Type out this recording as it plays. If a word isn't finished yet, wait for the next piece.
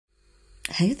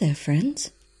Hey there,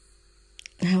 friends.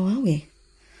 How are we?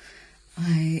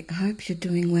 I hope you're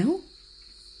doing well.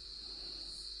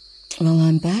 Well,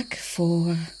 I'm back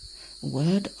for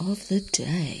word of the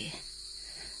day.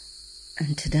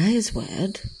 And today's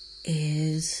word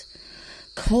is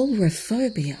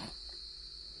coulrophobia.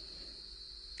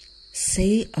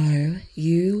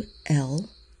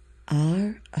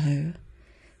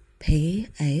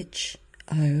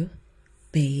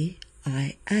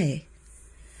 coulrophobia,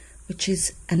 which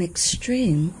is an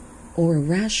extreme or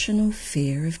irrational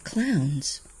fear of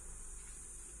clowns.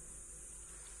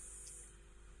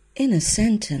 In a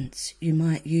sentence, you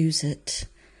might use it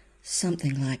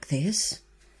something like this.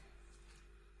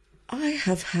 I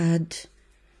have had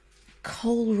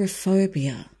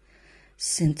coulrophobia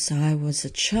since I was a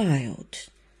child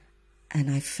and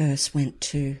I first went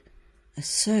to a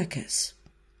circus.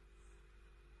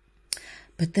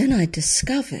 But then I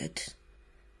discovered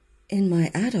in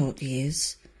my adult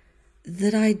years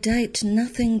that I date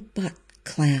nothing but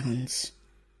clowns,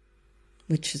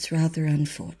 which is rather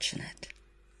unfortunate.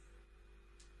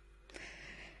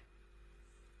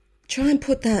 Try and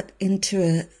put that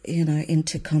into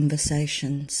into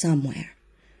conversation somewhere.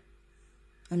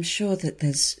 I'm sure that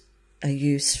there's a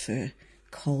use for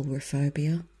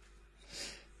coulrophobia.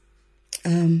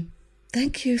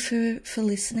 Thank you for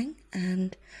listening,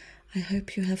 and I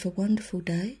hope you have a wonderful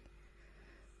day.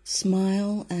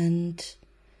 Smile and,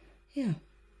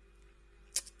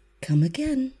 come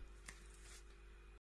again.